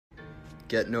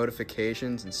Get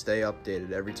notifications and stay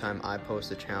updated every time I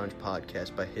post a challenge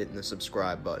podcast by hitting the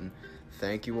subscribe button.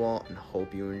 Thank you all and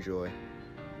hope you enjoy.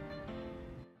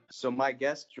 So my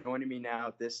guest joining me now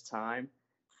at this time,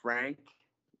 Frank,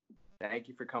 thank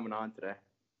you for coming on today.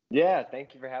 Yeah,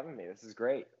 thank you for having me. This is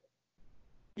great.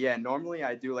 Yeah, normally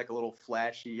I do like a little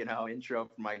flashy, intro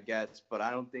for my guests, but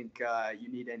I don't think you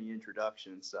need any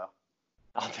introduction, so.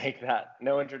 I'll take that.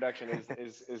 No introduction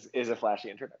is a flashy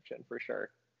introduction for sure.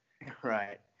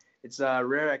 Right. It's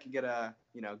rare I could get a,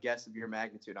 guest of your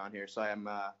magnitude on here, so I'm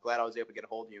glad I was able to get a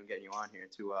hold of you and get you on here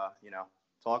to,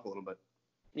 talk a little bit.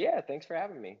 Yeah, thanks for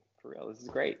having me. For real, this is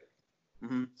great.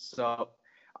 Mm-hmm. So,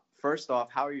 first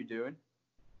off, how are you doing?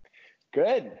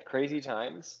 Good. Crazy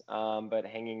times, but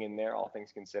hanging in there, all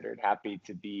things considered. Happy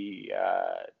to be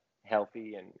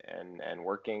healthy and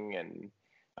working and,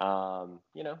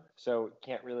 so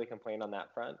can't really complain on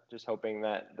that front. Just hoping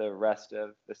that the rest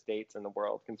of the states and the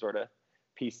world can sort of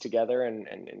piece together and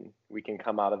we can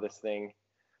come out of this thing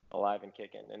alive and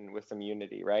kicking and with some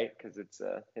unity, right? Because it's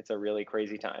a really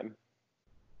crazy time.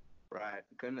 Right.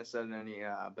 Couldn't have said it any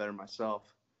better myself.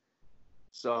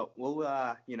 So we'll,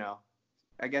 I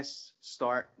guess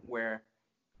start where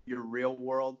your real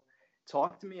world.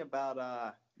 Talk to me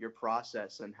about your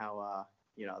process and how,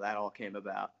 that all came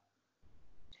about.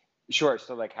 Sure.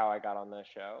 So like how I got on the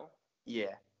show?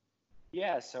 Yeah.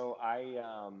 Yeah. So I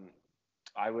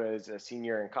was a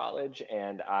senior in college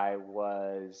and I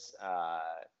was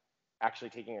actually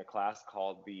taking a class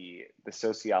called the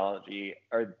sociology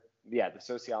of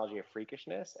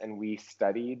freakishness, and we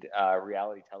studied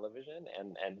reality television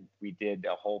and we did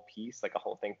a whole piece, like a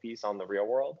whole think piece on the real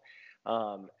world,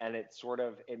 and it sort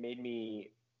of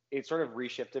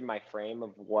reshifted my frame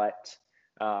of what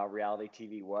reality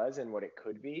TV was and what it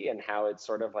could be and how it's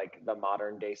sort of like the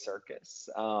modern day circus.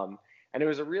 And it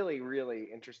was a really, really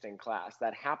interesting class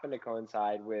that happened to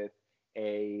coincide with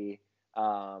a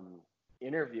audition,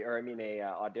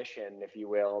 if you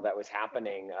will, that was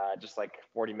happening just like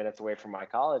 40 minutes away from my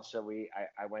college. So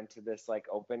I went to this like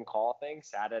open call thing,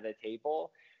 sat at a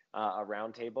table, a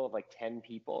round table of like 10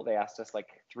 people. They asked us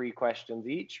like 3 questions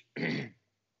each.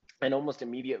 And almost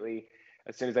immediately,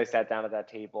 as soon as I sat down at that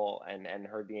table and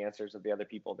heard the answers of the other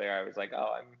people there, I was like,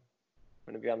 oh, I'm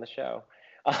going to be on the show.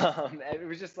 And it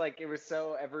was just like,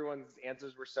 everyone's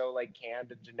answers were so like canned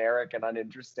and generic and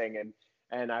uninteresting.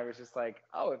 And I was just like,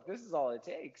 oh, if this is all it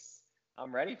takes,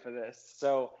 I'm ready for this.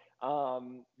 So,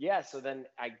 so then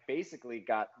I basically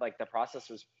got, like, the process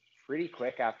was pretty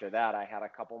quick after that. I had a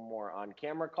couple more on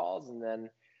camera calls, and then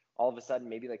all of a sudden,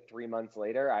 maybe like 3 months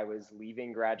later, I was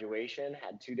leaving graduation,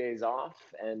 had 2 days off,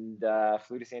 and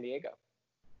flew to San Diego.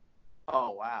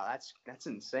 Oh, wow. That's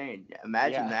insane. Yeah,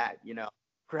 imagine that,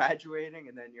 graduating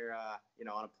and then you're,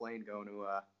 on a plane going to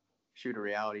shoot a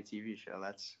reality TV show.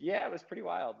 Yeah, it was pretty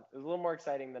wild. It was a little more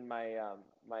exciting than my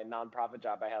my nonprofit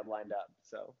job I had lined up.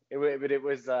 So it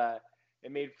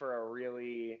made for a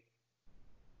really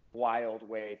wild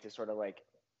way to sort of like,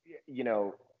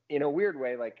 in a weird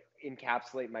way, like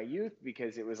encapsulate my youth,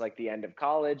 because it was like the end of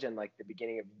college and like the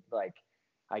beginning of like,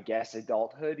 I guess,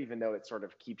 adulthood, even though it sort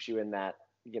of keeps you in that,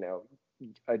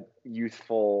 a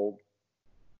youthful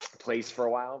place for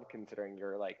a while, considering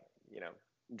you're like,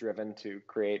 driven to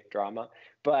create drama.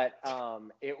 But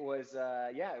it was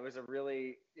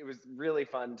really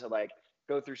fun to like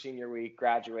go through senior week,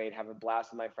 graduate, have a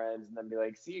blast with my friends, and then be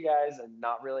like, see you guys, and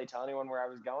not really tell anyone where I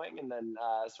was going, and then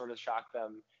sort of shock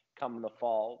them come the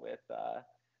fall with the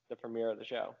premiere of the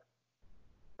show.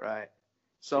 Right.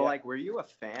 So, like, were you a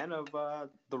fan of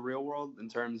The Real World in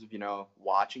terms of,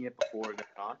 watching it before it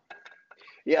got on?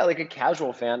 Yeah, like a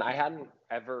casual fan. I hadn't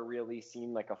ever really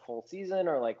seen like a full season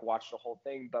or like watched the whole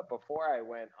thing. But before I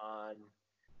went on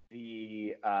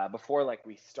before like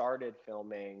we started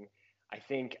filming, I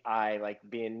think I like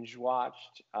binge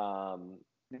watched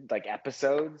like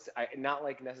episodes. Not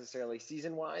like necessarily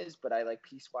season wise, but I like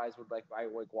piece wise I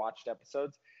watched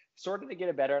episodes sort of to get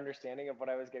a better understanding of what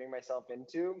I was getting myself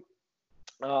into.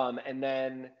 And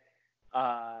then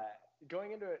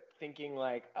going into it thinking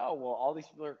like, oh, well, all these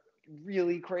people are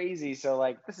really crazy, so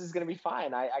like this is gonna be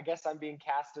fine. I guess I'm being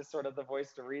cast as sort of the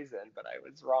voice to reason, but I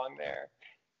was wrong there.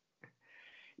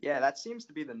 Yeah, that seems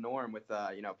to be the norm with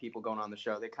people going on the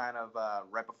show. They kind of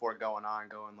right before going on,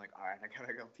 going like, all right, I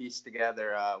gotta go piece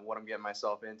together what I'm getting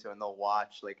myself into, and they'll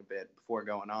watch like a bit before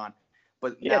going on.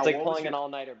 But yeah, it's like pulling an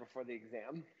all-nighter before the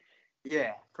exam.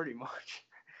 Yeah, pretty much.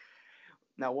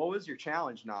 Now, what was your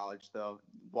challenge knowledge though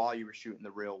while you were shooting The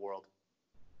Real World?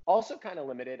 Also kind of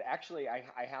limited. Actually, I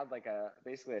had like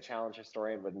basically a challenge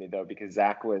historian with me though, because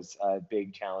Zach was a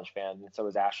big challenge fan and so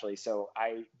was Ashley. So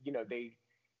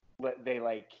they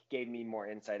like gave me more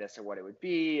insight as to what it would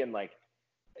be, and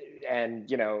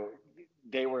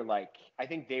they were like, I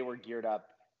think they were geared up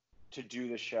to do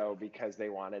the show because they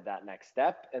wanted that next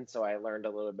step, and so I learned a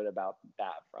little bit about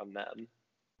that from them,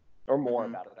 or more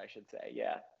about it, I should say.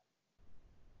 Yeah.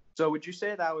 So would you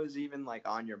say that was even like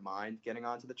on your mind getting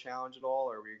onto the challenge at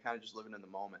all, or were you kind of just living in the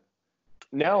moment?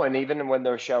 No, and even when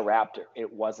the show wrapped,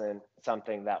 it wasn't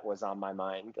something that was on my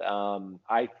mind.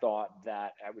 I thought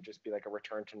that I would just be like a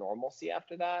return to normalcy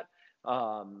after that,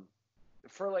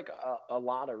 for like a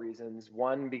lot of reasons.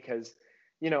 One, because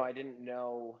I didn't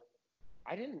know.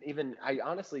 I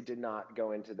honestly did not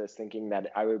go into this thinking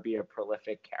that I would be a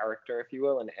prolific character, if you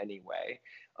will, in any way.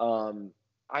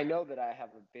 I know that I have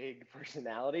a big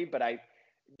personality, but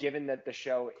given that the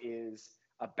show is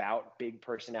about big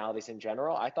personalities in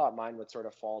general, I thought mine would sort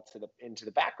of fall into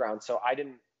the background. So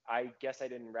I guess I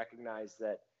didn't recognize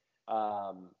that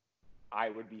I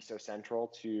would be so central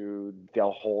to the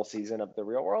whole season of The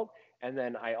Real World. And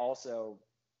then I also,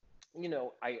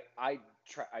 I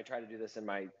try to do this in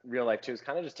my real life too, is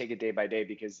kind of just take it day by day,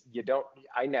 because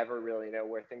I never really know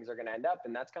where things are going to end up.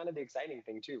 And that's kind of the exciting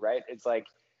thing too, right? It's like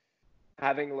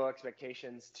having low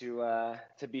expectations to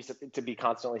be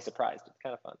constantly surprised. It's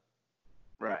kind of fun.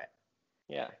 Right.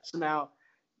 Yeah. So now,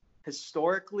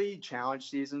 historically, challenge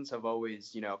seasons have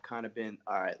always, kind of been,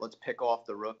 all right, let's pick off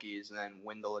the rookies and then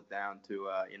dwindle it down to,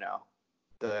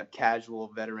 the casual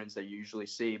veterans that you usually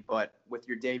see. But with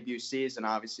your debut season,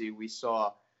 obviously, we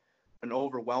saw an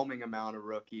overwhelming amount of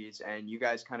rookies, and you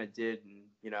guys kind of did,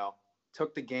 and,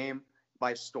 took the game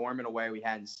by storm in a way we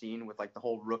hadn't seen, with like the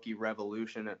whole rookie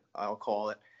revolution, I'll call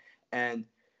it. And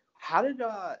how did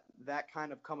that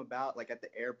kind of come about, like at the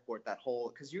airport, that whole,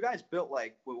 because you guys built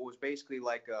like what was basically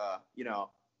like a,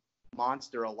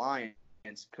 monster alliance,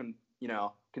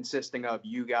 consisting of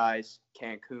you guys,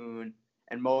 Cancun,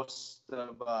 and most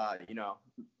of,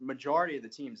 majority of the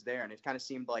teams there. And it kind of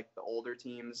seemed like the older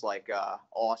teams like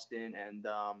Austin and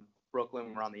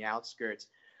Brooklyn were on the outskirts.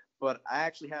 But I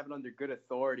actually have it under good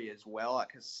authority as well,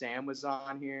 because Sam was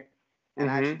on here, and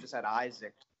I actually just had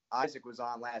Isaac. Isaac was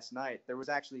on last night. There was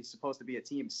actually supposed to be a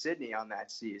team Sydney on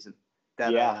that season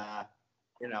that,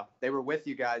 they were with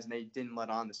you guys and they didn't let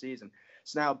on the season.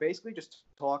 So now basically just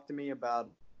talk to me about,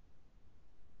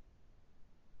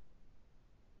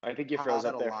 I think you froze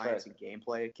up there. Alliance and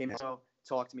gameplay came. So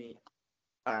talk to me.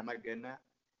 Am I good now?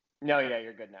 No, yeah,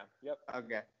 you're good now. Yep.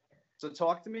 Okay. So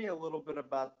talk to me a little bit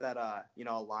about that,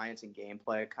 alliance and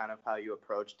gameplay, kind of how you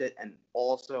approached it, and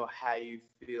also how you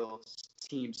feel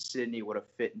Team Sydney would have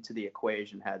fit into the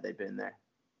equation had they been there.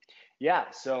 Yeah,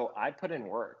 so I put in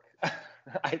work.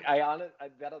 That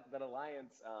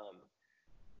alliance,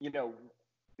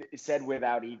 said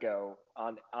without ego,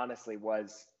 honestly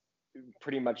was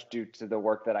pretty much due to the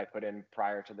work that I put in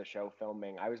prior to the show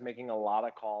filming. I was making a lot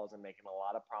of calls and making a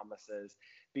lot of promises,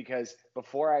 because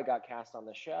before I got cast on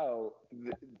the show,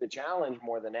 the challenge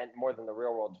more than The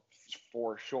Real World,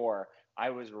 for sure,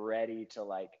 I was ready to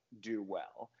like do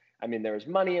well. I mean, there was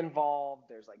money involved.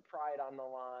 There's like pride on the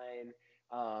line.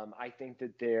 I think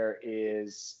that there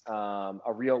is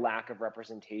a real lack of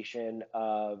representation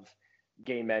of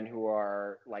gay men who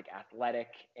are like athletic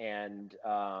and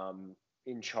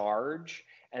in charge.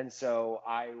 And so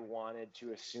I wanted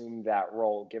to assume that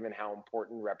role, given how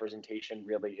important representation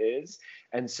really is.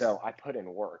 And so I put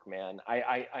in work, man.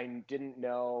 I didn't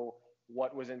know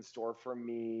what was in store for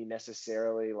me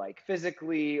necessarily, like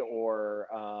physically or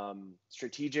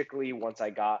strategically, once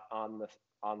I got on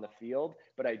the field,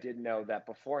 but I did know that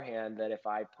beforehand, that if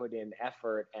I put in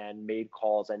effort and made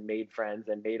calls and made friends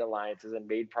and made alliances and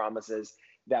made promises,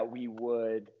 that we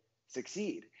would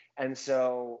succeed. And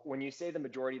so when you say the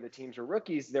majority of the teams were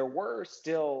rookies, there were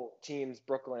still teams,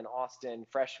 Brooklyn, Austin,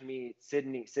 Fresh Meat,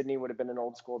 Sydney. Sydney would have been an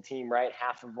old school team, right?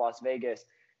 Half of Las Vegas.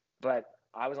 But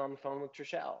I was on the phone with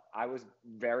Trishelle. I was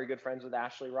very good friends with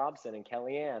Ashley Robson and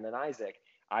Kellyanne and Isaac.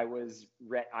 I was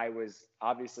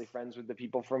obviously friends with the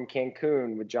people from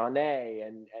Cancun, with Johnny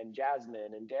and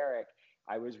Jasmine and Derek.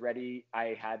 I was ready.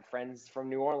 I had friends from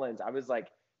New Orleans. I was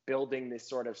like building this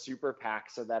sort of super pack,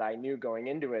 so that I knew going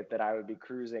into it that I would be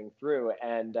cruising through,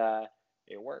 and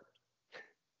it worked.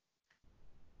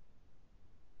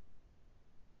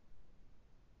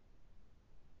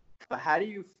 But how do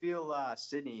you feel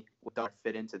Sydney would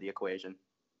fit into the equation?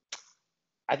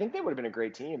 I think they would have been a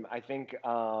great team. I think,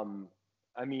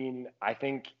 I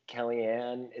think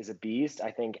Kellyanne is a beast.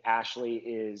 I think Ashley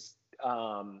is,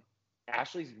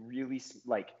 Ashley's really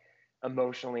like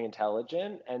emotionally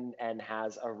intelligent and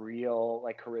has a real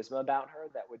like charisma about her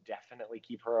that would definitely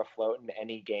keep her afloat in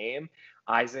any game.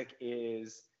 Isaac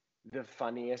is the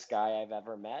funniest guy I've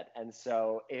ever met. And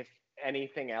so if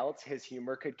anything else, his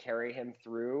humor could carry him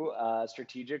through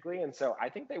strategically. And so I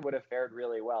think they would have fared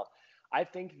really well. I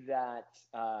think that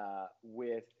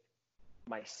with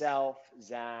myself,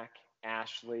 Zach,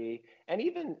 Ashley, and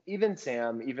even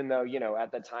Sam, even though,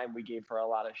 at the time we gave her a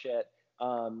lot of shit,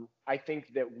 I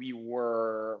think that we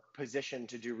were positioned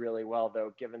to do really well,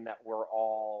 though, given that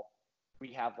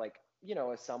we have like,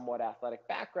 a somewhat athletic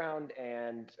background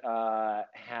and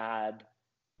had,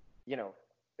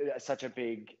 such a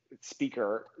big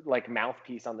speaker, like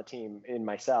mouthpiece on the team in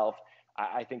myself.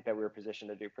 I think that we were positioned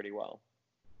to do pretty well.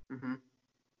 Mm-hmm.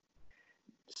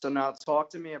 So now talk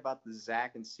to me about the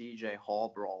Zach and CJ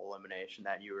Hall brawl elimination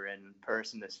that you were in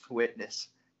person as witness.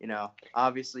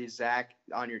 Obviously Zach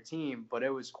on your team, but it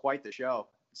was quite the show.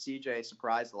 CJ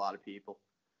surprised a lot of people.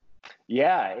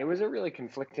 Yeah, it was a really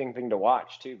conflicting thing to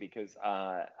watch too, because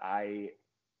at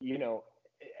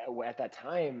that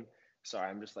time, sorry,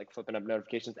 I'm just like flipping up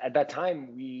notifications. At that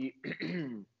time, we,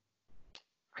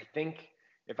 I think,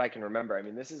 if I can remember, I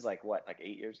mean, this is like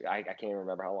 8 years ago. I can't even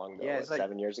remember how long ago. Yeah, it's like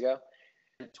 7 years ago.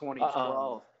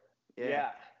 2012.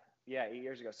 Yeah, 8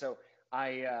 years ago. So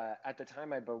at the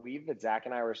time, I believe that Zach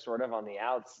and I were sort of on the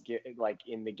outs, like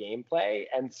in the gameplay.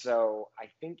 And so I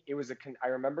think it was I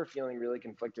remember feeling really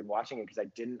conflicted watching it because I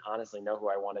didn't honestly know who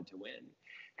I wanted to win.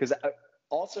 Because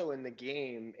also in the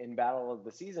game, in Battle of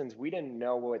the Seasons, we didn't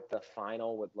know what the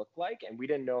final would look like. And we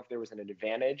didn't know if there was an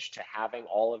advantage to having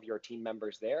all of your team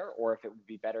members there, or if it would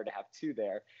be better to have two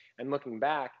there. And looking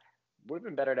back, it would have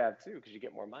been better to have two because you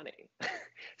get more money.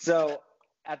 So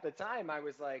at the time I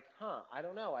was like, I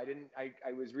don't know. It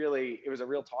was a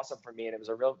real toss up for me, and it was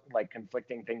a real like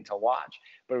conflicting thing to watch,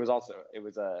 but it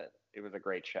was a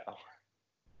great show.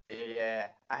 Yeah,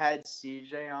 I had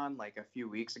CJ on like a few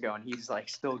weeks ago, and he's like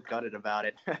still gutted about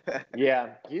it. Yeah,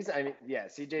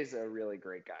 CJ's a really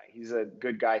great guy. He's a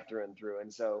good guy through and through.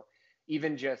 And so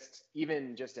even just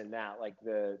in that, like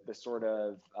the sort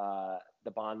of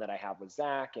the bond that I have with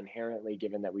Zach inherently,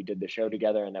 given that we did the show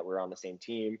together and that we're on the same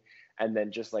team, and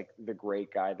then just like the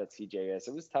great guy that CJ is,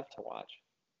 it was tough to watch.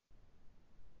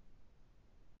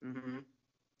 Mm-hmm.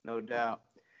 No doubt.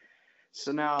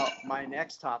 So now my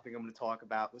next topic I'm going to talk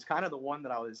about was kind of the one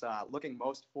that I was looking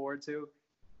most forward to.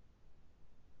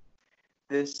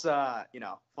 This,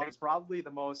 was probably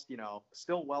the most,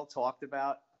 still well talked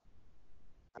about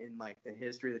in like the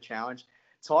history of the challenge.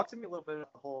 Talk to me a little bit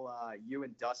about the whole you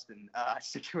and Dustin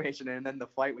situation, and then the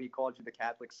fight when he called you the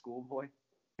Catholic schoolboy.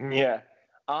 Yeah.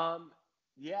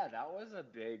 Yeah, that was a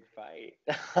big fight.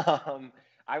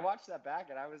 I watched that back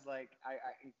and I was like, I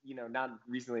not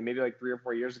recently, maybe like 3 or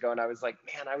 4 years ago. And I was like,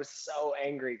 man, I was so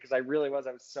angry because I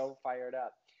was so fired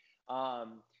up. I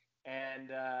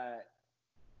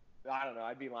don't know.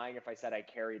 I'd be lying if I said I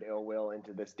carried ill will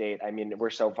into this date. I mean, we're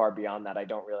so far beyond that. I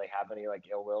don't really have any like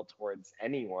ill will towards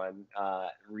anyone,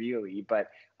 really.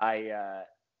 But I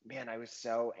was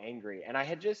so angry. And I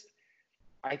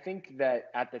think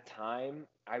that at the time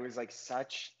I was like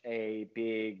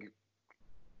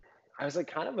I was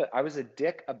a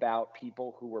dick about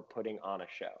people who were putting on a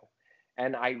show.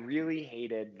 And I really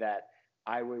hated that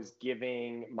I was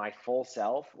giving my full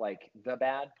self, like the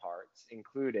bad parts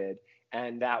included,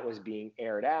 and that was being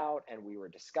aired out and we were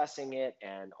discussing it,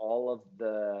 and all of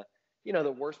the,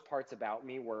 the worst parts about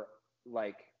me were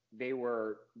like, they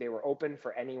were open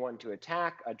for anyone to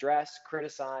attack, address,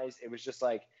 criticize. It was just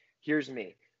like, here's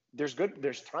me. There's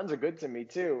tons of good to me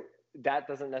too. That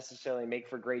doesn't necessarily make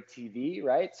for great TV,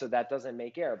 right? So that doesn't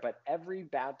make air. But every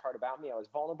bad part about me, I was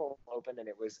vulnerable, open, and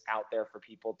it was out there for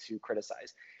people to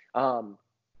criticize. And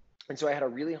so I had a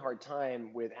really hard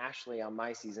time with Ashley on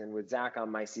my season, with Zach on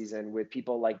my season, with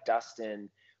people like Dustin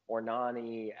or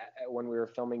Nani when we were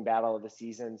filming Battle of the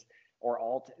Seasons,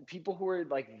 or people who were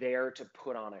like there to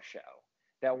put on a show,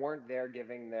 that weren't there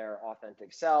giving their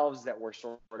authentic selves, that were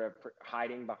sort of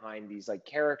hiding behind these like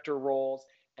character roles.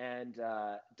 And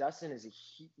Dustin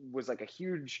was like a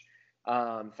huge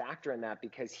factor in that,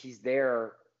 because he's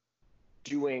there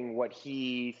doing what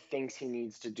he thinks he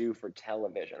needs to do for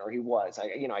television, or he was.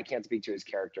 I can't speak to his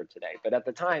character today, but at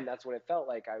the time, that's what it felt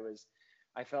like.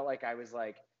 I felt like I was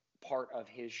like part of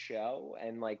his show,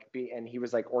 and and he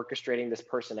was like orchestrating this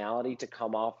personality to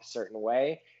come off a certain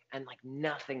way, and like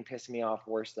nothing pissed me off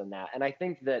worse than that. And I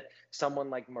think that someone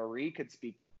like Marie could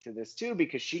speak to this too,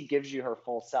 because she gives you her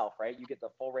full self, right? You get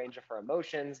the full range of her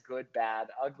emotions, good, bad,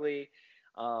 ugly,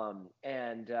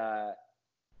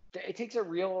 it takes a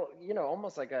real,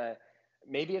 almost like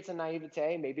maybe it's a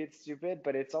naivete, maybe it's stupid,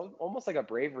 but it's almost like a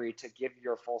bravery to give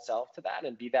your full self to that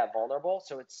and be that vulnerable.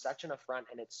 So it's such an affront,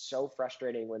 and it's so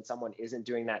frustrating when someone isn't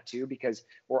doing that too, because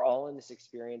we're all in this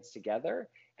experience together.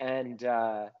 And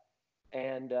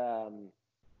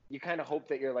you kind of hope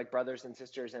that your like brothers and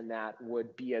sisters in that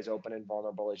would be as open and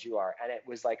vulnerable as you are. And it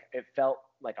was like, it felt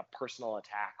like a personal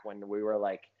attack when we were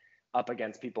like up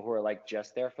against people who were like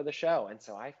just there for the show. And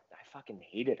so I fucking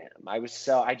hated him. I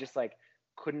just like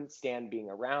couldn't stand being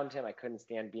around him. I couldn't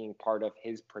stand being part of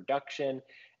his production.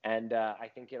 And I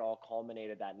think it all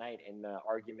culminated that night in the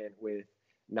argument with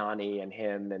Nany and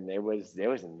him. And it was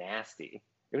nasty.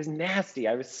 It was nasty.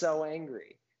 I was so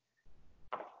angry.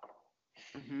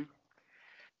 Mm-hmm.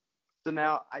 So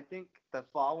now I think the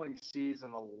following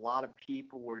season, a lot of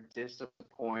people were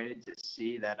disappointed to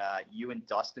see that you and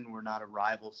Dustin were not a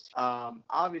rivals.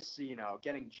 Obviously, you know,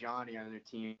 getting Johnny on their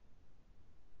team.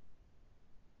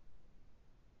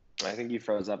 I think you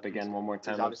froze up again one more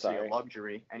time. He's obviously a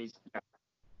luxury, and he's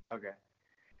okay.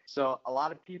 So a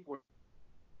lot of people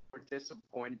were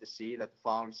disappointed to see that the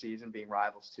following season, being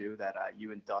rivals too, that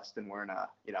you and Dustin weren't a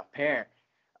pair.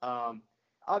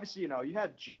 Obviously, you know, you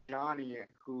had Johnny,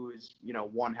 who's, you know,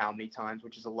 won how many times,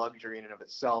 which is a luxury in and of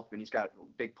itself, and he's got a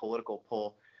big political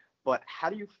pull. But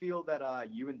how do you feel that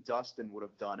you and Dustin would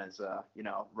have done as a, you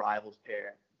know, rivals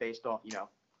pair based off, you know,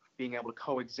 being able to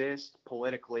coexist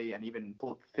politically and even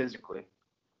physically?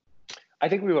 I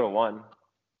think we would have won.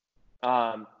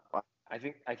 I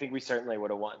think we certainly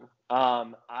would have won.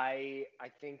 I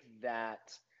think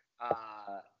that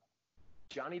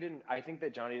Johnny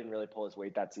didn't really pull his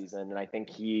weight that season. And I think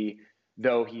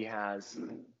though he has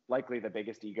likely the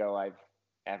biggest ego I've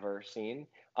ever seen,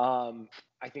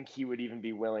 I think he would even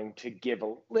be willing to give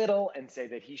a little and say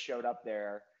that he showed up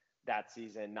there that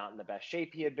season not in the best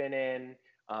shape he had been in.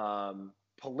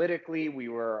 Politically, we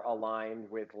were aligned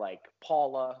with like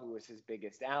Paula, who was his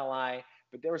biggest ally,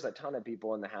 but there was a ton of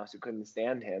people in the house who couldn't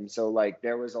stand him. So like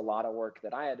there was a lot of work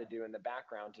that I had to do in the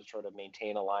background to sort of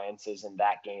maintain alliances in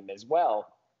that game as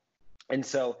well. And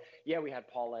so, yeah, we had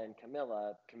Paula and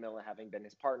Camilla having been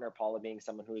his partner, Paula being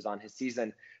someone who was on his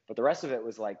season, but the rest of it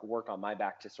was like work on my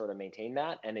back to sort of maintain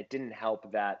that. And it didn't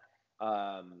help that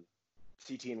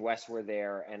CT and Wes were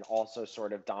there and also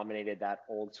sort of dominated that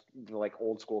old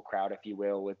school crowd, if you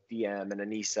will, with DM and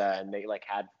Anissa, and they like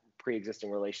had pre-existing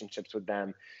relationships with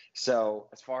them. So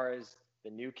as far as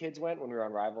the new kids went when we were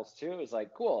on Rivals 2, it was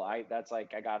like, cool. I got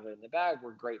it in the bag.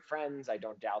 We're great friends. I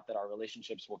don't doubt that our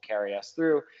relationships will carry us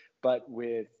through. But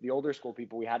with the older school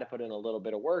people, we had to put in a little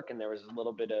bit of work, and there was a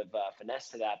little bit of finesse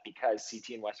to that because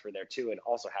CT and Wes were there too, and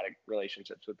also had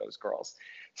relationships with those girls.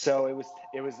 So it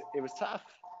was tough.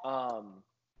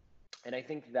 And I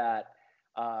think that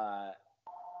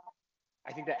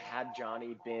had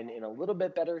Johnny been in a little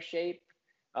bit better shape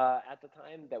at the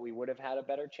time, that we would have had a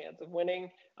better chance of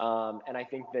winning. And I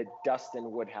think that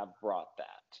Dustin would have brought that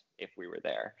if we were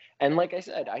there. And like I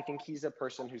said, I think he's a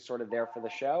person who's sort of there for the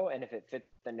show. And if it fit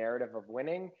the narrative of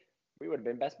winning, we would have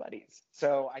been best buddies.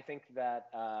 So I think that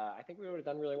we would have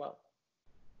done really well.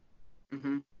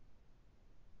 Mm-hmm.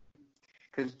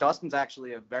 Because Dustin's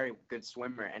actually a very good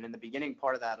swimmer, and in the beginning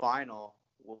part of that final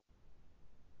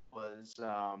was,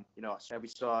 we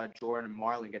saw Jordan and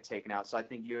Marlon get taken out, so I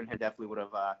think you and him definitely would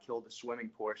have killed the swimming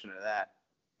portion of that.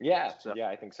 Yeah, yeah,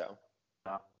 I think so.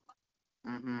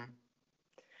 Mm-hmm.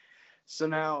 So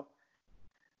now,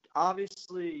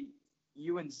 obviously,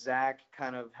 you and Zach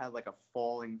kind of had like a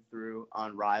falling through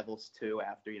on Rivals 2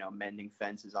 after, you know, mending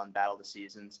fences on Battle of the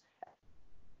Seasons.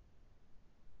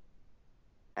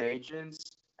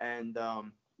 Agents and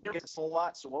it's a whole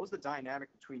lot. So what was the dynamic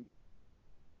between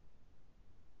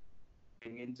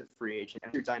getting into free agent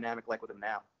and your dynamic like with him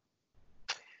now?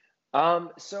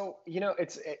 So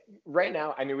right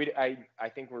now, I mean, I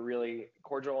think we're really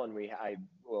cordial, and I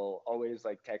will always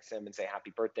like text him and say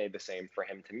happy birthday, the same for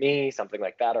him to me, something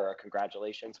like that, or a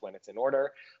congratulations when it's in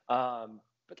order. But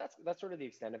that's sort of the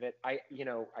extent of it. I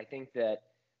think that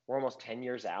we're almost 10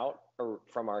 years out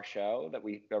from our show that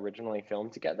we originally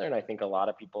filmed together. And I think a lot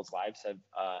of people's lives have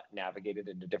navigated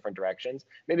into different directions.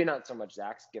 Maybe not so much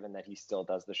Zach's, given that he still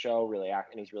does the show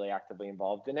and he's really actively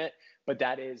involved in it. But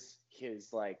that is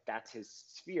that's his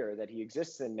sphere that he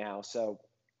exists in now. So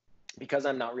because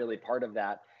I'm not really part of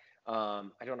that,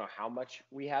 I don't know how much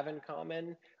we have in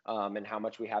common and how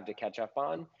much we have to catch up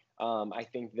on. I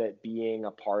think that being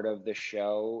a part of the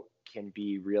show can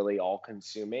be really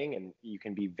all-consuming, and you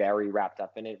can be very wrapped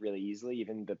up in it really easily.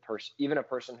 Even a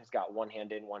person who's got one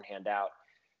hand in, one hand out,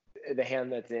 the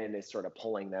hand that's in is sort of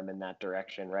pulling them in that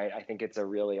direction, right? I think it's a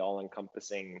really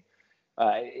all-encompassing.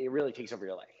 It really takes over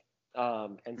your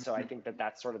life, and so I think that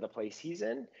that's sort of the place he's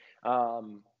in.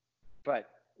 But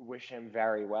wish him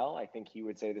very well. I think he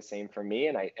would say the same for me,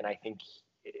 and I think.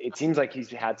 It seems like he's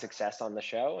had success on the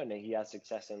show, and he has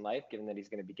success in life, given that he's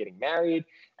going to be getting married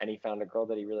and he found a girl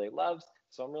that he really loves.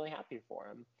 So I'm really happy for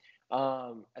him.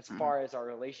 As far as our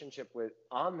relationship with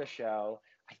on the show,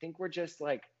 I think we're just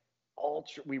like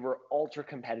we were ultra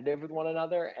competitive with one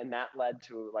another, and that led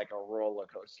to like a roller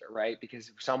coaster, right?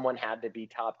 Because someone had to be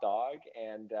top dog,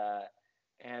 and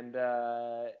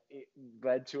it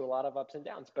led to a lot of ups and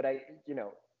downs. But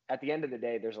at the end of the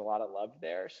day, there's a lot of love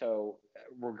there. So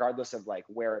regardless of like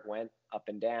where it went up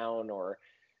and down or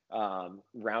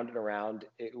round and around,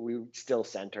 we still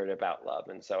centered about love.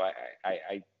 And so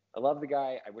I love the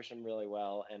guy. I wish him really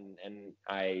well, and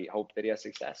I hope that he has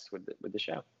success with the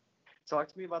show. Talk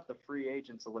to me about the free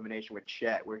agents elimination with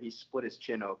Chet, where he split his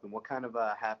chin open. What kind of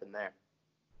happened there?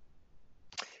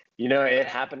 It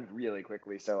happened really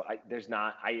quickly. So I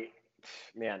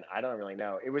don't really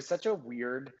know. It's such a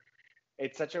weird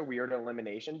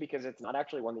elimination because it's not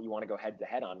actually one that you want to go head to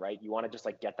head on, right? You want to just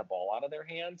like get the ball out of their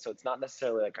hands. So it's not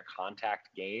necessarily like a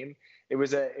contact game. It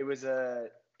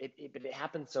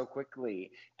happened so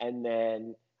quickly. And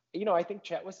then, I think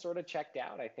Chet was sort of checked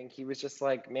out. I think he was just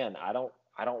like, man, I don't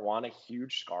want a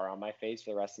huge scar on my face for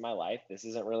the rest of my life. This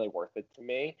isn't really worth it to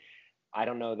me. I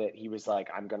don't know that he was like,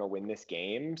 I'm going to win this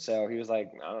game. So he was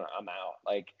like, I don't know, I'm out.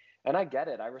 Like, and I get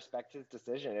it. I respect his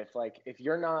decision. If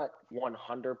you're not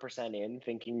 100% in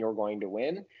thinking you're going to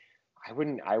win, I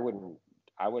wouldn't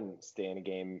stay in a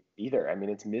game either. I mean,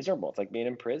 it's miserable. It's like being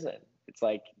in prison. It's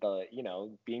like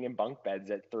being in bunk beds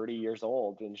at 30 years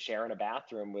old and sharing a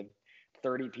bathroom with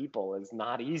 30 people is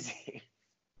not easy.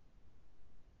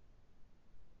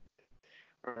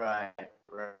 Right.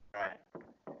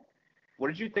 What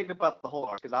did you think about the whole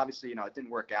arc? Because obviously, it didn't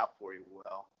work out for you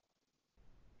well.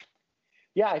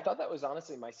 Yeah, I thought that was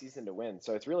honestly my season to win.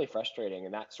 So it's really frustrating.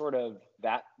 And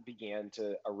that began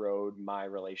to erode my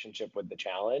relationship with the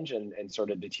challenge and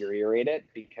sort of deteriorate it,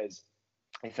 because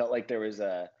I felt like there was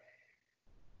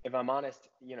if I'm honest,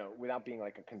 without being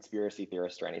like a conspiracy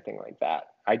theorist or anything like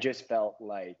that, I just felt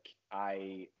like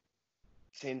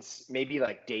since maybe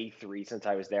like day 3 since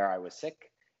I was there, I was sick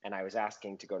and I was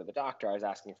asking to go to the doctor. I was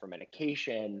asking for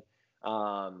medication.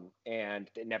 And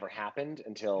it never happened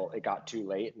until it got too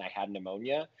late and I had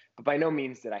pneumonia. But by no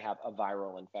means did I have a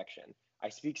viral infection. I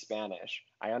speak Spanish.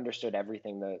 I understood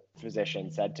everything the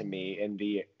physician said to me in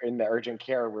the urgent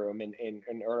care room in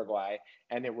Uruguay.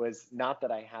 And it was not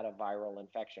that I had a viral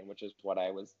infection, which is what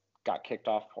I got kicked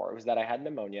off for. It was that I had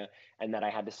pneumonia and that I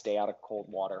had to stay out of cold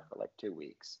water for like 2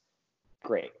 weeks.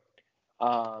 Great.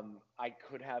 I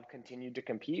could have continued to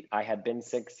compete. I had been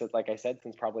sick, like I said,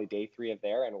 since probably day 3 of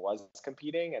there, and was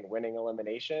competing and winning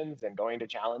eliminations and going to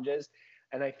challenges.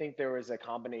 And I think there was a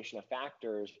combination of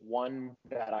factors. One,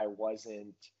 that I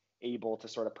wasn't able to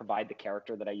sort of provide the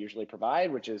character that I usually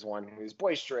provide, which is one who's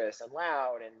boisterous and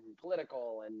loud and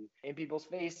political and in people's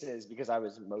faces, because I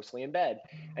was mostly in bed.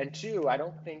 And 2, I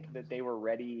don't think that they were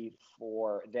ready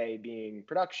for, they being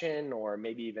production or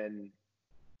maybe even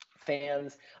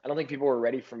fans, I don't think people were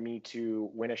ready for me to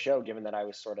win a show, given that I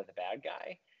was sort of the bad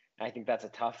guy. And I think that's a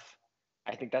tough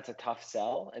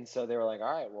sell. And so they were like,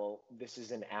 all right, well, this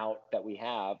is an out that we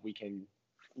have. We can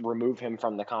remove him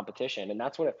from the competition. And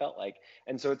that's what it felt like.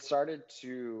 And so I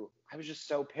was just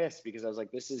so pissed because I was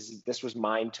like, this was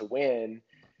mine to win.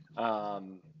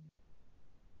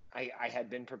 I had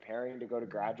been preparing to go to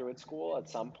graduate school at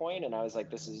some point, and I was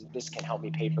like, this can help me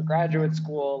pay for graduate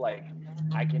school. Like,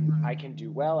 I can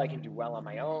do well. I can do well on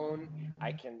my own.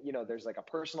 I can, there's like a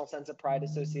personal sense of pride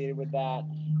associated with that.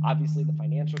 Obviously, the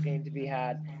financial gain to be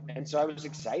had, and so I was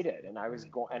excited, and I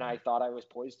thought I was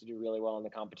poised to do really well in the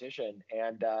competition,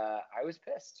 and I was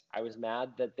pissed. I was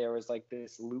mad that there was like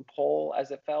this loophole,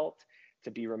 as it felt, to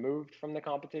be removed from the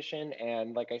competition.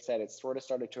 And like I said, it sort of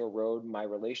started to erode my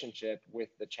relationship with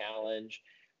the challenge,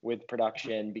 with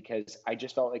production, because I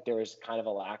just felt like there was kind of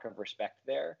a lack of respect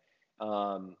there.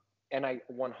 And I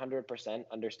 100%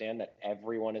 understand that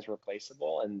everyone is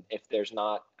replaceable. And if there's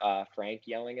not Frank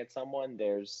yelling at someone,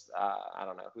 there's, I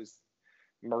don't know, who's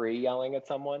Marie yelling at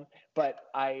someone. But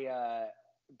I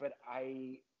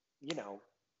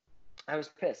was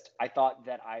pissed. I thought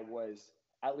that I was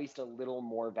at least a little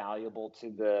more valuable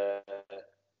to the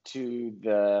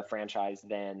franchise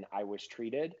than I was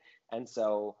treated. And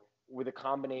so with a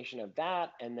combination of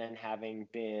that, and then having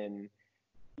been,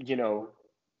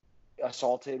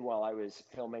 assaulted while I was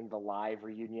filming the live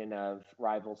reunion of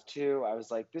Rivals 2, I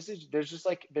was like,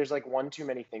 there's like one too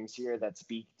many things here that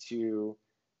speak to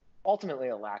ultimately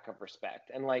a lack of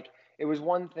respect. And like, it was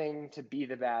one thing to be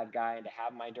the bad guy and to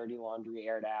have my dirty laundry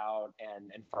aired out,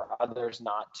 and for others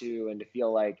not to, and to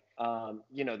feel like,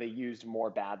 they used more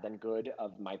bad than good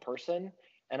of my person.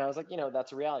 And I was like,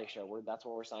 that's a reality show. That's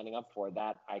what we're signing up for.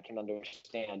 That I can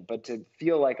understand. But to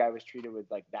feel like I was treated with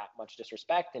like that much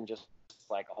disrespect and just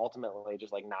like ultimately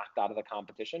just like knocked out of the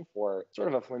competition for sort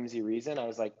of a flimsy reason, I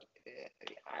was like,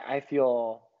 I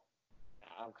feel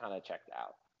I'm kind of checked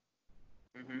out.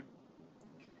 Mm-hmm.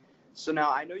 So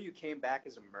now I know you came back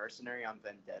as a mercenary on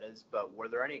Vendettas, but were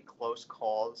there any close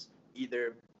calls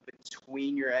either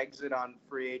between your exit on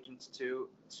Free Agents 2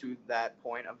 to that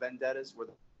point of Vendettas?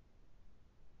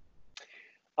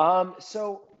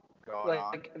 So Going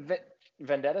on? like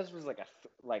Vendettas was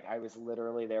like I was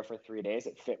literally there for 3 days.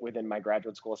 It fit within my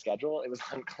graduate school schedule. It was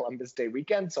on Columbus Day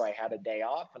weekend, so I had a day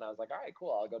off, and I was like, all right,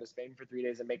 cool. I'll go to Spain for 3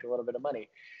 days and make a little bit of money.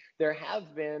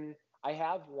 I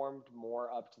have warmed more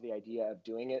up to the idea of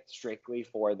doing it strictly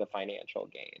for the financial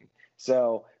gain.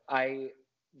 So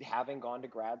having gone to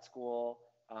grad school,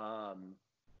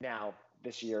 now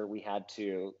this year we had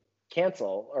to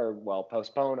cancel or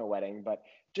postpone a wedding, but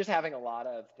just having a lot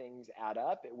of things add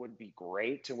up, it would be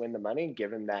great to win the money,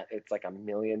 given that it's like $1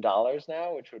 million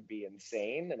now, which would be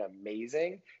insane and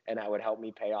amazing, and that would help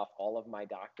me pay off all of my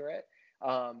doctorate.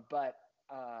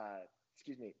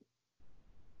 Excuse me.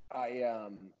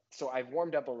 So I've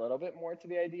warmed up a little bit more to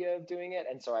the idea of doing it,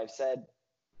 and so I've said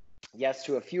yes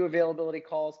to a few availability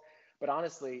calls. But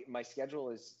honestly, my schedule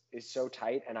is so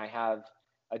tight, and I have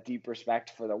a deep respect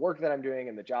for the work that I'm doing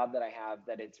and the job that I have,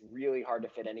 that it's really hard to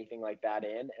fit anything like that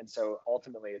in. And so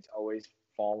ultimately it's always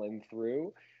fallen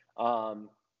through.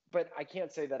 But I can't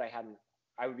say that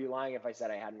I would be lying if I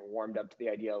said I hadn't warmed up to the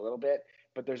idea a little bit,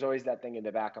 but there's always that thing in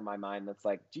the back of my mind that's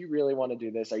like, do you really want to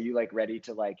do this? Are you like ready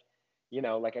to like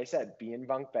I said, be in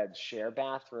bunk beds, share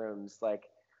bathrooms, like,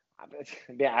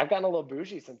 yeah, I've gotten a little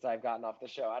bougie since I've gotten off the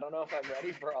show. I don't know if I'm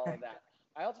ready for all of that.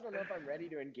 I also don't know if I'm ready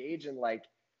to engage in like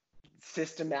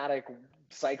systematic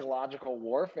psychological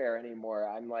warfare anymore.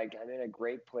 I'm in a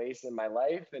great place in my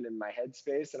life and in my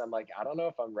headspace, and I'm like, I don't know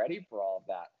if I'm ready for all of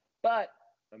that. But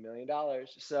 $1 million.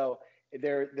 So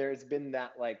there's been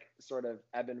that like sort of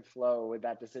ebb and flow with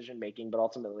that decision making, but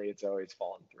ultimately it's always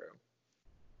fallen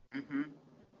through. Mm-hmm.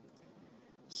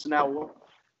 So now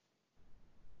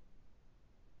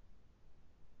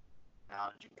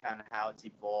kind of how it's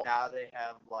evolved. Now they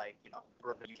have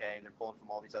for the UK, and they're pulling from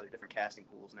all these other different casting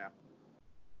pools now.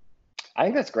 I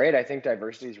think that's great. I think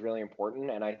diversity is really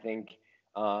important, and I think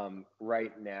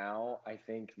right now, I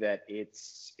think that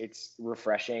it's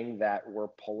refreshing that we're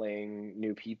pulling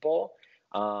new people.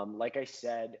 Like I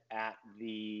said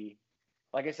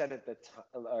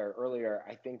earlier,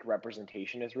 I think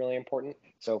representation is really important.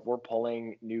 So if we're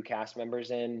pulling new cast members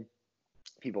in,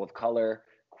 people of color,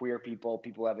 queer people,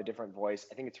 people who have a different voice,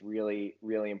 I think it's really,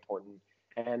 really important.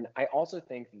 And I also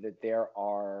think that there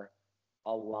are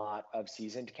a lot of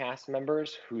seasoned cast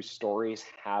members whose stories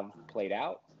have played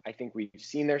out. I think we've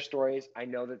seen their stories. I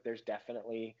know that there's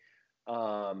definitely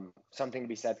something to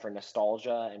be said for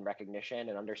nostalgia and recognition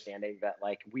and understanding that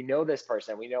like we know this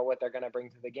person, we know what they're going to bring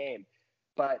to the game,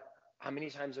 but how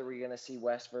many times are we going to see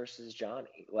Wes versus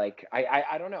Johnny? Like,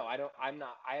 I don't know. I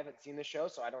haven't seen the show,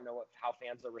 so I don't know how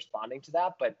fans are responding to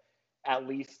that. But at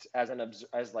least as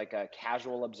like a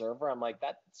casual observer, I'm like,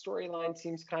 that storyline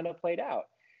seems kind of played out.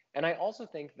 And I also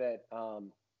think that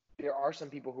there are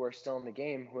some people who are still in the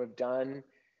game who have done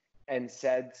and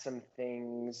said some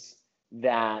things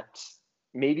that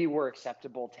maybe were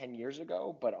acceptable 10 years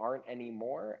ago, but aren't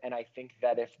anymore. And I think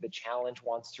that if the challenge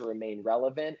wants to remain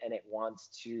relevant and it wants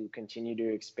to continue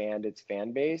to expand its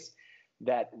fan base,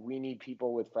 that we need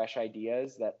people with fresh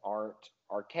ideas that aren't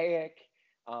archaic.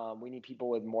 We need people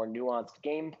with more nuanced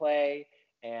gameplay.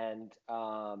 And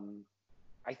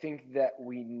I think that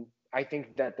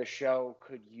the show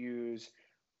could use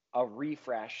a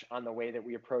refresh on the way that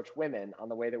we approach women, on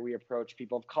the way that we approach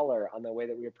people of color, on the way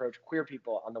that we approach queer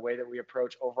people, on the way that we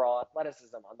approach overall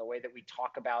athleticism, on the way that we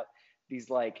talk about these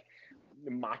like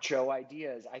macho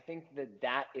ideas. I think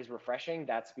that is refreshing.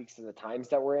 That speaks to the times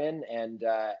that we're in, and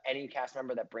any cast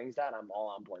member that brings that, I'm all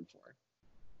on board for.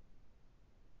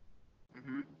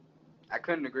 Mm-hmm. I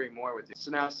couldn't agree more with you. So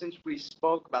now, since we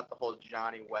spoke about the whole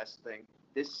Johnny West thing,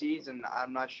 this season,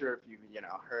 I'm not sure if you've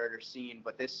heard or seen,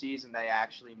 but this season they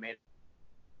actually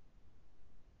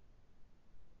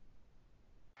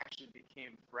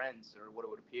became friends, or what it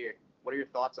would appear. What are your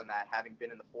thoughts on that, having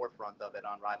been in the forefront of it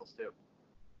on Rivals 2?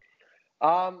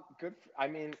 Good. I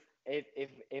mean,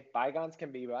 if bygones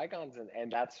can be bygones, and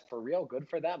that's for real, good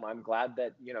for them. I'm glad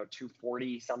that two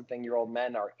 40-something-year-old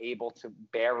men are able to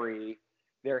bury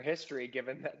their history,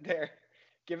 given that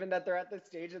they're at this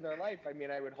stage in their life. I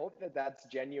mean, I would hope that that's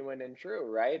genuine and true,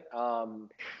 right?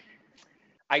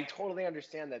 I totally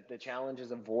understand that the challenge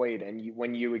is a void, and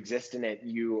when you exist in it,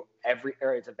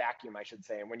 or it's a vacuum, I should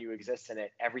say, and when you exist in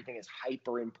it, everything is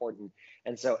hyper important.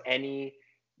 And so any,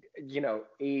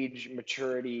 age,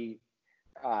 maturity,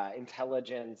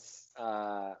 intelligence,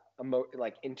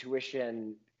 like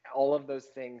intuition, all of those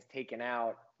things taken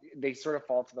out, they sort of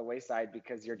fall to the wayside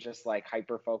because you're just like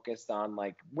hyper focused on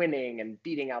like winning and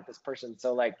beating out this person.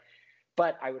 So like,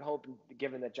 but I would hope,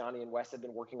 given that Johnny and Wes have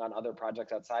been working on other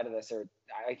projects outside of this, or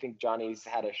I think Johnny's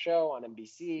had a show on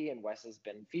NBC and Wes has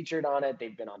been featured on it.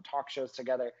 They've been on talk shows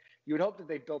together. You would hope that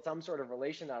they've built some sort of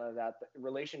relationship out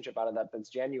of that that's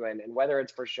genuine. And whether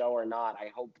it's for show or not,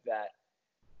 I hope that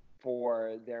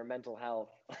for their mental health,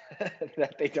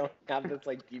 that they don't have this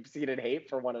like deep-seated hate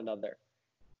for one another.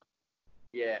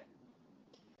 Yeah.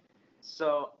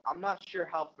 So I'm not sure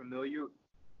how familiar.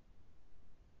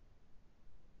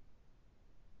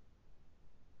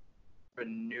 A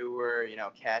newer,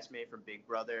 castmate from Big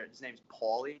Brother. His name's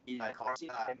Paulie. He's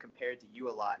been compared to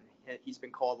you a lot, and he's been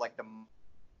called like the.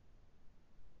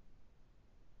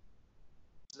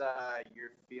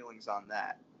 Your feelings on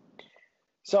that?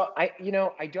 So I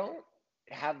don't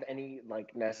have any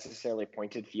like necessarily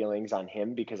pointed feelings on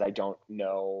him because I don't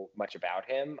know much about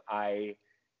him. I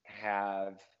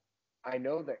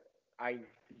know that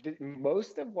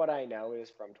most of what I know is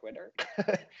from Twitter,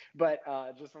 but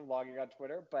just from logging on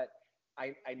Twitter. But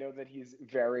I know that he's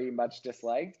very much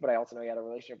disliked, but I also know he had a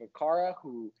relationship with Cara,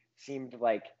 who seemed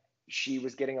like she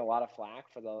was getting a lot of flack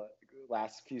for the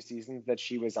last few seasons that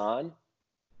she was on.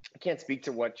 I can't speak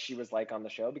to what she was like on the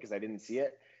show because I didn't see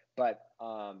it, but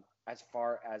as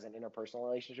far as an interpersonal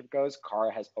relationship goes,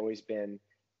 Cara has always been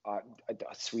a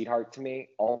sweetheart to me,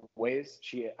 always.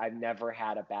 I've never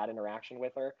had a bad interaction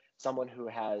with her. Someone who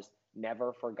has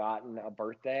never forgotten a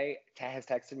birthday, has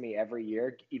texted me every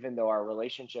year, even though our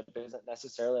relationship isn't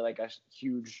necessarily like a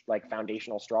huge, like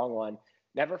foundational strong one.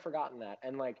 Never forgotten that.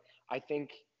 And like, I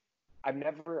think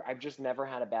I've just never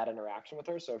had a bad interaction with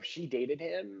her. So if she dated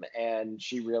him and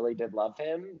she really did love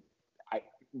him,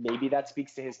 maybe that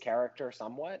speaks to his character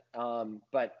somewhat.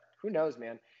 But who knows,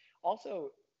 man.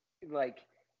 Also, like,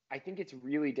 I think it's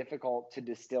really difficult to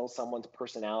distill someone's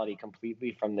personality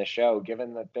completely from the show,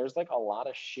 given that there's like a lot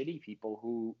of shitty people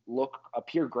who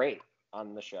appear great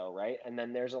on the show, right? And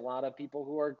then there's a lot of people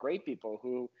who are great people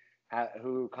who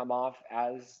come off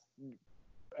as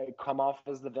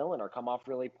the villain or come off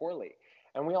really poorly.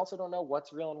 And we also don't know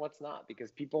what's real and what's not,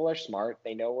 because people are smart.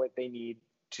 They know what they need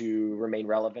to remain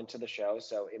relevant to the show.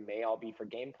 So it may all be for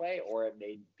gameplay, or it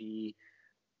may be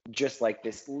just like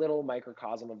this little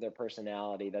microcosm of their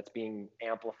personality that's being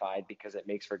amplified because it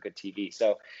makes for good TV.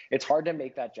 So it's hard to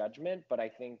make that judgment, but I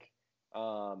think,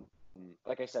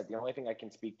 like I said, the only thing I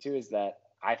can speak to is that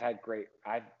I've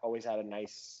always had a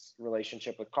nice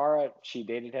relationship with Cara. She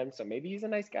dated him, so maybe he's a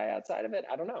nice guy outside of it.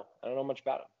 I don't know much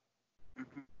about him.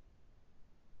 Mm-hmm.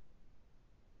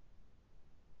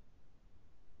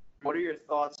 What are your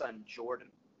thoughts on Jordan?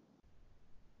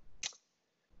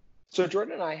 So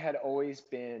Jordan and I had always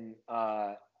been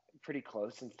pretty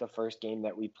close since the first game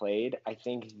that we played. I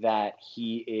think that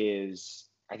he's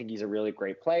a really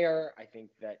great player. I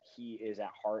think that he is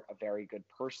at heart a very good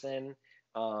person.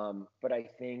 But I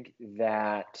think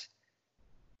that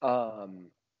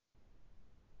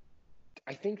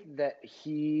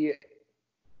he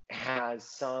has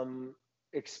some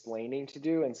explaining to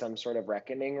do and some sort of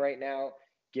reckoning right now,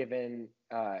 given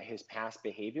his past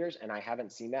behaviors, and I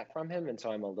haven't seen that from him, and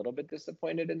so I'm a little bit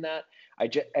disappointed in that.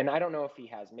 And I don't know if he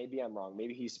has. Maybe I'm wrong.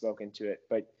 Maybe he's spoken to it,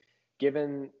 but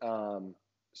given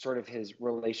sort of his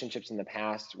relationships in the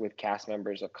past with cast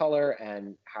members of color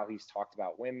and how he's talked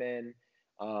about women,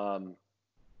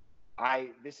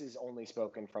 this is only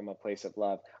spoken from a place of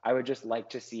love. I would just like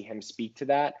to see him speak to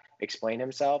that, explain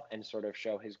himself, and sort of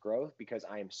show his growth, because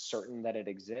I am certain that it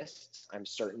exists. I'm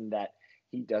certain that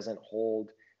he doesn't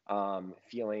hold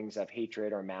feelings of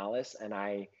hatred or malice. And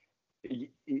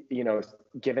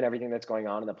given everything that's going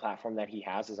on in the platform that he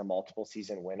has as a multiple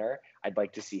season winner, I'd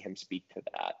like to see him speak to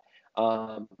that.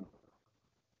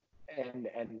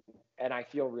 And I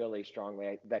feel really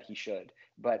strongly that he should.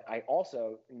 But I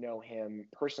also know him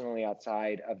personally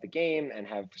outside of the game and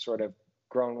have sort of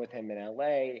grown with him in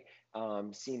LA,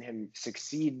 seen him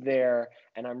succeed there,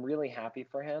 and I'm really happy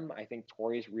for him. I think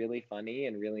Tori's really funny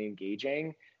and really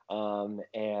engaging.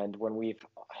 And when we've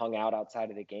hung out outside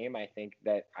of the game, I think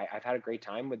that I've had a great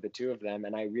time with the two of them,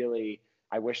 and I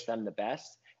wish them the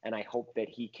best. And I hope that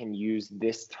he can use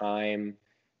this time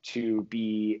to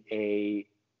be a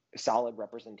solid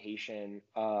representation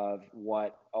of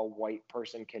what a white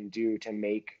person can do to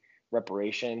make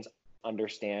reparations,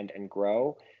 understand, and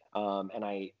grow. And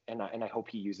I hope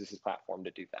he uses his platform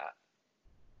to do that.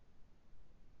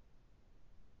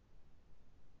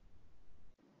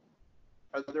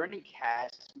 Are there any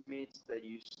castmates that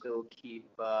you still keep,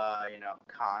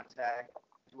 contact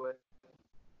with?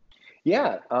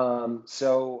 Yeah.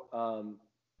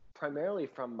 Primarily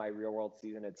from my Real World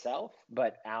season itself,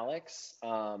 but Alex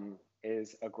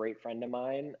is a great friend of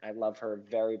mine. I love her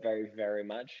very, very, very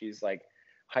much. She's like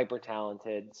hyper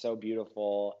talented, so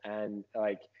beautiful, and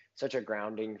like such a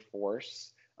grounding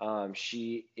force.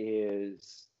 She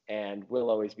is and will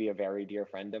always be a very dear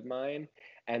friend of mine.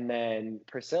 And then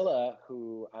Priscilla,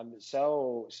 who I'm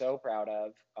so, so proud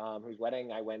of, whose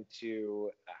wedding I went to,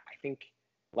 I think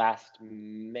last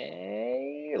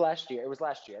year. It was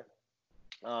last year.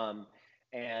 Um,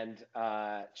 and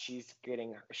she's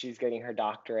getting her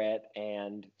doctorate,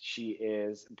 and she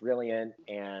is brilliant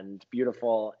and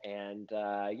beautiful, and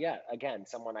yeah, again,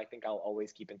 someone I think I'll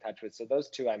always keep in touch with. So those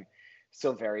two I'm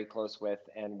still very close with,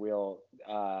 and will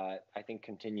I think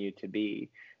continue to be.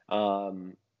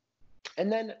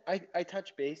 And then I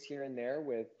touch base here and there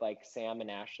with like Sam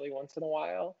and Ashley once in a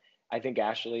while. I think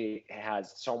Ashley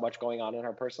has so much going on in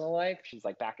her personal life. She's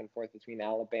like back and forth between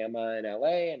Alabama and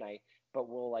LA, but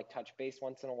we'll like touch base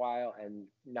once in a while, and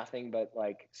nothing but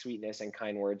like sweetness and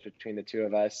kind words between the two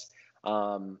of us.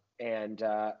 And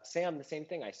Sam, the same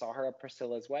thing. I saw her at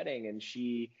Priscilla's wedding, and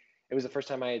it was the first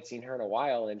time I had seen her in a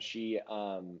while, and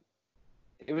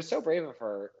it was so brave of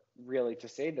her really to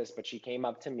say this, but she came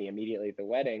up to me immediately at the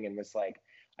wedding and was like,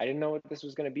 I didn't know what this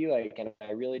was going to be like, and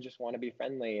I really just want to be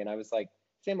friendly. And I was like,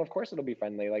 Sam, of course it'll be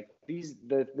friendly. Like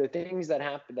the things that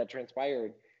happened, that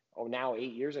transpired, now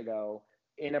 8 years ago,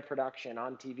 in a production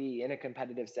on TV in a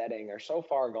competitive setting, are so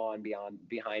far gone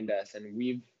behind us, and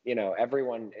we've,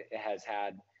 everyone has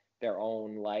had their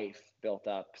own life built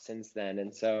up since then.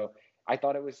 And so I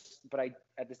thought it was, but I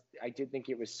did think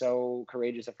it was so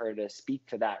courageous of her to speak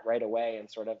to that right away and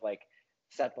sort of like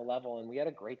set the level. And we had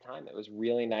a great time. It was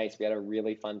really nice. We had a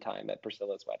really fun time at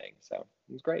Priscilla's wedding. So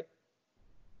it was great.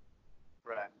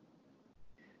 Right.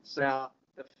 So now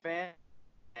the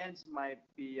fans might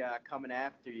be coming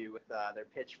after you with their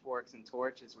pitchforks and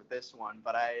torches with this one,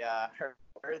 but I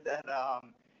heard that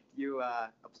you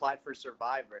applied for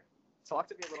Survivor. Talk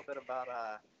to me a little bit about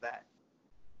that.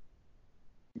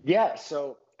 Yeah,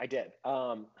 so I did.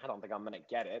 I don't think I'm gonna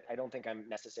get it. I don't think I'm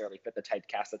necessarily fit the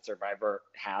typecast that Survivor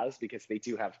has, because they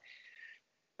do have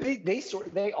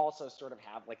they also sort of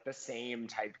have like the same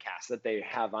typecast that they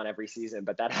have on every season,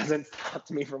 but that hasn't stopped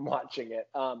me from watching it.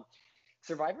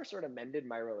 Survivor sort of mended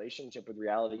my relationship with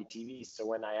reality TV. So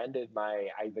when I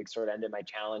sort of ended my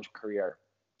challenge career,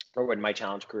 or when my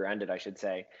challenge career ended, I should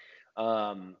say,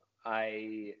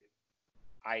 I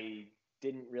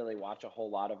didn't really watch a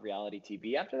whole lot of reality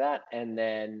TV after that. And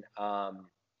then a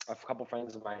couple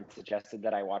friends of mine suggested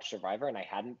that I watch Survivor, and I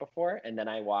hadn't before. And then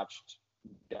I watched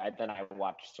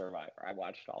Survivor. I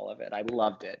watched all of it. I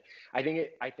loved it. I think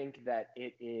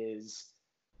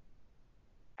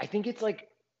it's like,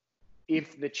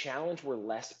 if the challenge were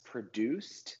less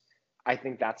produced, I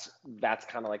think that's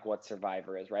kind of like what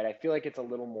Survivor is, right? I feel like it's a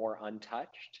little more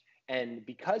untouched. And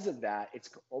because of that, it's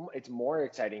more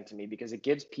exciting to me, because it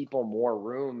gives people more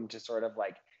room to sort of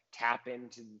like tap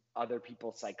into other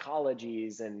people's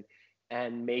psychologies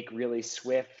and make really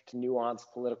swift,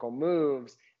 nuanced political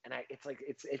moves. And it's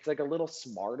like a little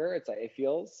smarter. It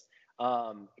feels,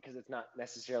 because it's not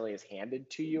necessarily as handed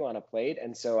to you on a plate.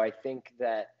 And so I think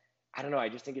that, I don't know, I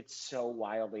just think it's so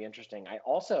wildly interesting. I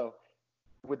also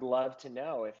would love to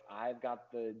know if I've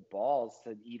got the balls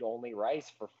to eat only rice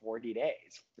for 40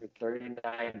 days, for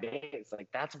 39 days. Like,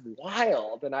 that's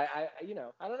wild. And I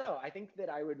don't know. I think that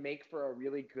I would make for a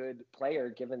really good player,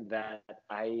 given that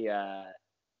I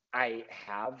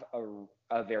have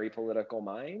a very political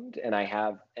mind, and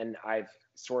I've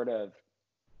sort of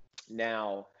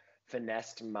now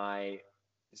finessed my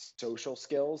social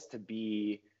skills to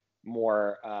be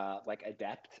more like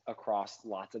adept across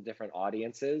lots of different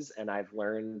audiences, and I've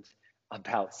learned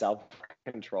about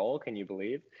self-control. Can you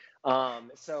believe?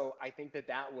 So I think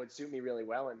that would suit me really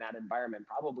well in that environment,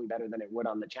 probably better than it would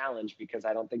on the challenge, because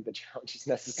I don't think the challenge is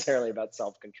necessarily about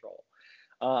self-control.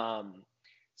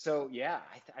 So yeah,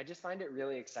 I just find it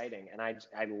really exciting, and I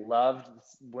loved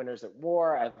Winners at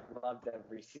War. I've loved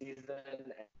every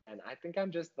season, and I think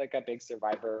I'm just like a big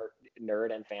Survivor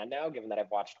nerd and fan now, given that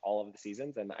I've watched all of the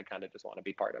seasons, and I kind of just want to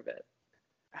be part of it.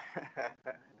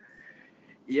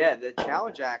 Yeah, the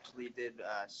challenge actually did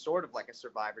sort of like a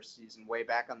Survivor season way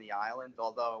back on the island,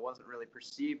 although it wasn't really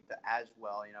perceived as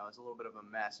well. It was a little bit of a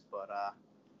mess, but.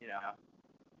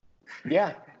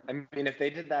 Yeah, I mean, if they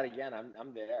did that again,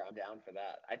 I'm there. I'm down for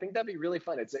that. I think that'd be really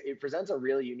fun. It presents a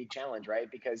really unique challenge, right?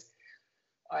 Because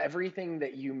everything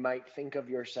that you might think of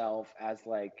yourself as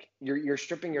like you're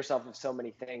stripping yourself of so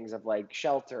many things, of like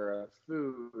shelter, of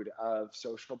food, of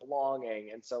social belonging,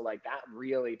 and so like that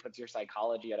really puts your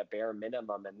psychology at a bare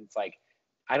minimum. And it's like,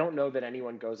 I don't know that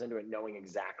anyone goes into it knowing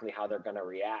exactly how they're going to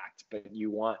react, but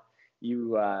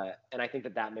and I think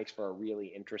that makes for a really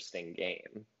interesting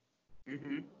game.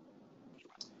 Mm-hmm.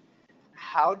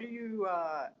 How do you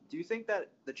think that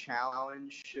the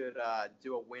challenge should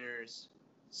do a winners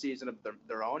season of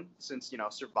their own, since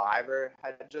Survivor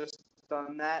had just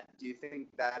done that? Do you think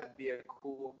that'd be a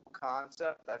cool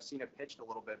concept? I've seen it pitched a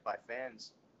little bit by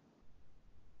fans.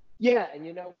 Yeah, and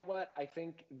you know what? I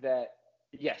think that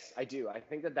yes, I do. I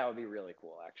think that would be really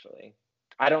cool, actually.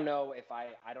 I don't know if I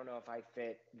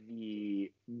fit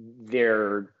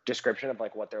their description of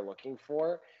like what they're looking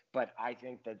for, but I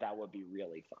think that would be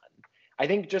really fun. I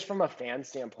think just from a fan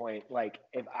standpoint, like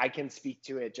if I can speak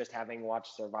to it, just having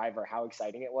watched Survivor, how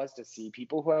exciting it was to see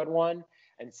people who had won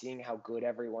and seeing how good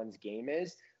everyone's game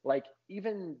is. Like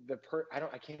even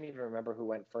I can't even remember who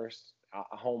went first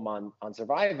home on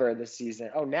Survivor this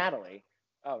season. Oh, Natalie.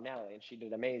 Oh, Natalie, and she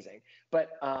did amazing.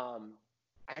 But I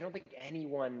don't think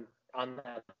anyone on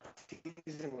that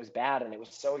season was bad, and it was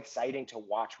so exciting to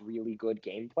watch really good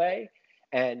gameplay.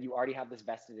 And you already have this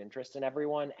vested interest in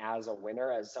everyone as a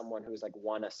winner, as someone who's like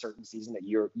won a certain season that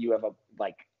you have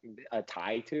a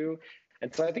tie to.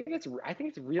 And so I think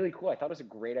it's really cool. I thought it was a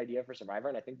great idea for Survivor,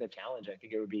 and I think the challenge, I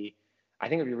think it would be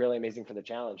really amazing for the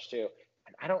challenge too.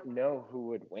 And I don't know who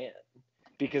would win,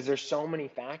 because there's so many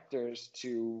factors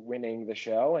to winning the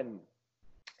show, and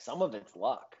some of it's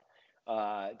luck,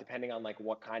 depending on like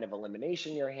what kind of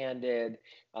elimination you're handed,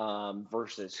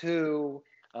 versus who,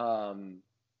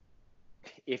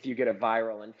 if you get a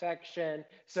viral infection.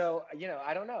 So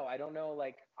I don't know.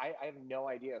 Like I have no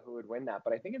idea who would win that,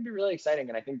 but I think it'd be really exciting.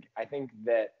 And I think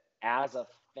that as a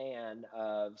fan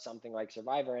of something like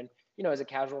Survivor, and as a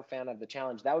casual fan of the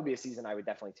challenge, that would be a season I would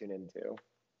definitely tune into.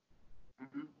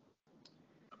 Mm-hmm.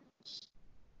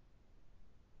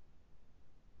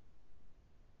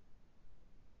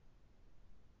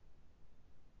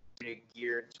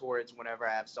 Geared towards whenever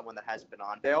I have someone that has been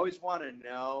on. They always want to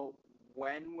know,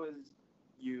 when was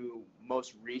you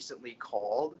most recently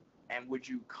called, and would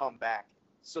you come back?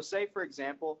 So say, for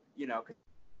example,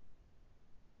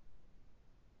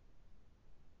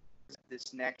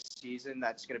 this next season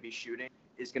that's going to be shooting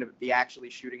is going to be actually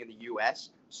shooting in the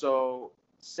US. So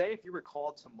say if you were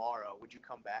called tomorrow, would you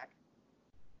come back?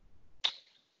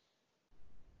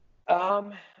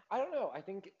 I don't know. I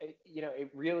think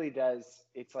it really does.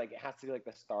 It's like it has to be like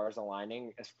the stars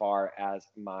aligning as far as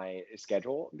my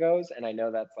schedule goes, and I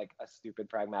know that's like a stupid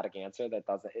pragmatic answer that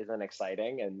isn't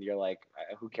exciting, and you're like,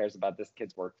 who cares about this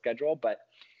kid's work schedule? But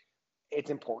it's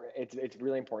important. It's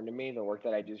really important to me. The work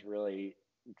that I do is really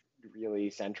really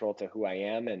central to who I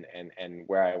am and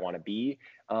where I want to be.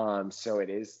 So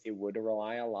it would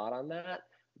rely a lot on that.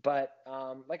 But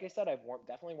like I said, I've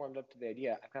definitely warmed up to the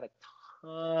idea. I've got a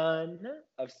ton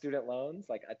of student loans,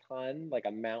 like a ton, like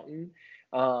a mountain.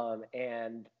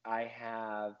 And I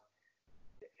have,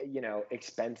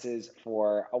 expenses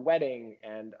for a wedding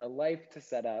and a life to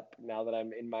set up now that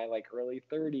I'm in my like early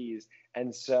 30s.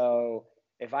 And so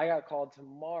if I got called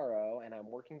tomorrow and I'm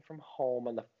working from home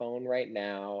on the phone right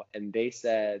now and they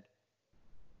said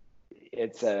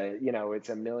it's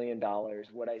 $1 million,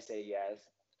 would I say yes?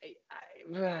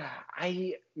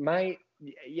 I might,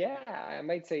 yeah, I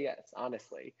might say yes,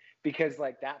 honestly, because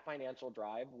like that financial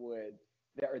drive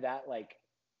or that like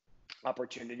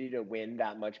opportunity to win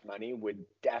that much money would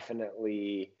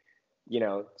definitely,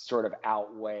 sort of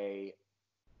outweigh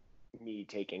me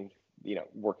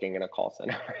working in a call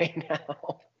center right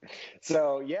now.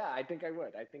 So yeah, I think I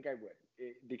would.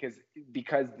 Because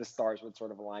the stars would sort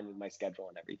of align with my schedule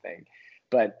and everything.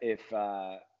 But if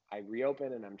I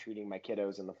reopen and I'm treating my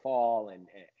kiddos in the fall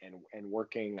and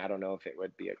working, I don't know if it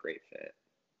would be a great fit.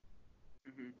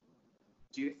 Mm-hmm.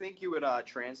 Do you think you would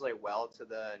translate well to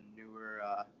the newer,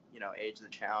 age of the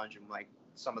challenge, and like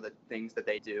some of the things that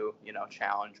they do,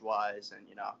 challenge wise, and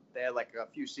they had like a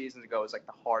few seasons ago, it was like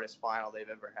the hardest final they've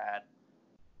ever had.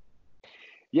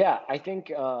 Yeah, I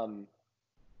think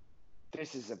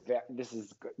this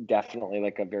is definitely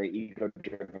like a very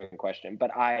ego-driven question,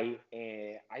 but I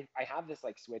have this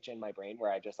like switch in my brain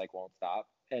where I just like won't stop,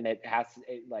 and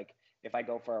like if I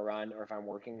go for a run or if I'm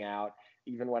working out,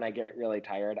 even when I get really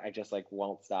tired, I just like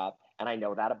won't stop, and I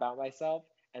know that about myself,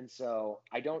 and so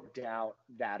I don't doubt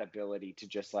that ability to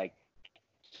just like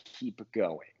keep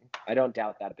going. I don't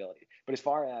doubt that ability, but But as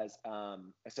far as a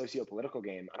socio-political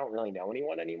game, I don't really know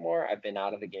anyone anymore. I've been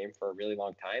out of the game for a really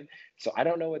long time, so I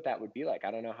don't know what that would be like.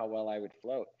 I don't know how well I would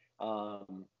float.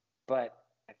 But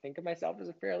I think of myself as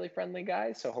a fairly friendly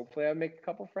guy, so hopefully I'll make a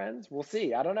couple friends. We'll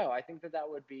see. I don't know. I think that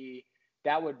would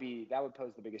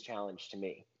pose the biggest challenge to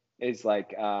me, is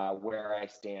like where I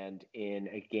stand in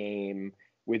a game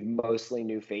with mostly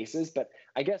new faces, but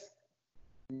I guess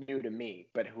new to me,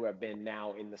 but who have been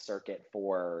now in the circuit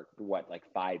for like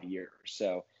 5 years.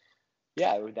 So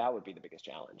yeah, that would be the biggest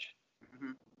challenge.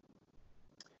 Mm-hmm.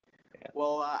 Yeah.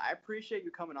 Well, I appreciate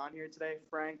you coming on here today,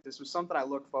 Frank. This was something I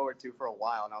looked forward to for a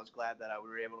while, and I was glad that we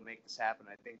were able to make this happen.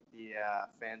 I think the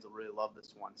fans will really love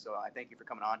this one. So I thank you for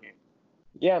coming on here.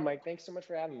 Yeah, Mike, thanks so much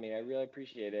for having me. I really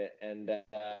appreciate it. And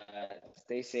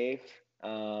stay safe.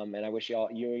 And I wish you,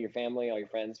 your family, all your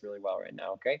friends really well right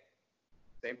now, okay?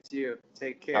 Same to you.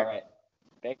 Take care. All right.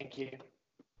 Thank you.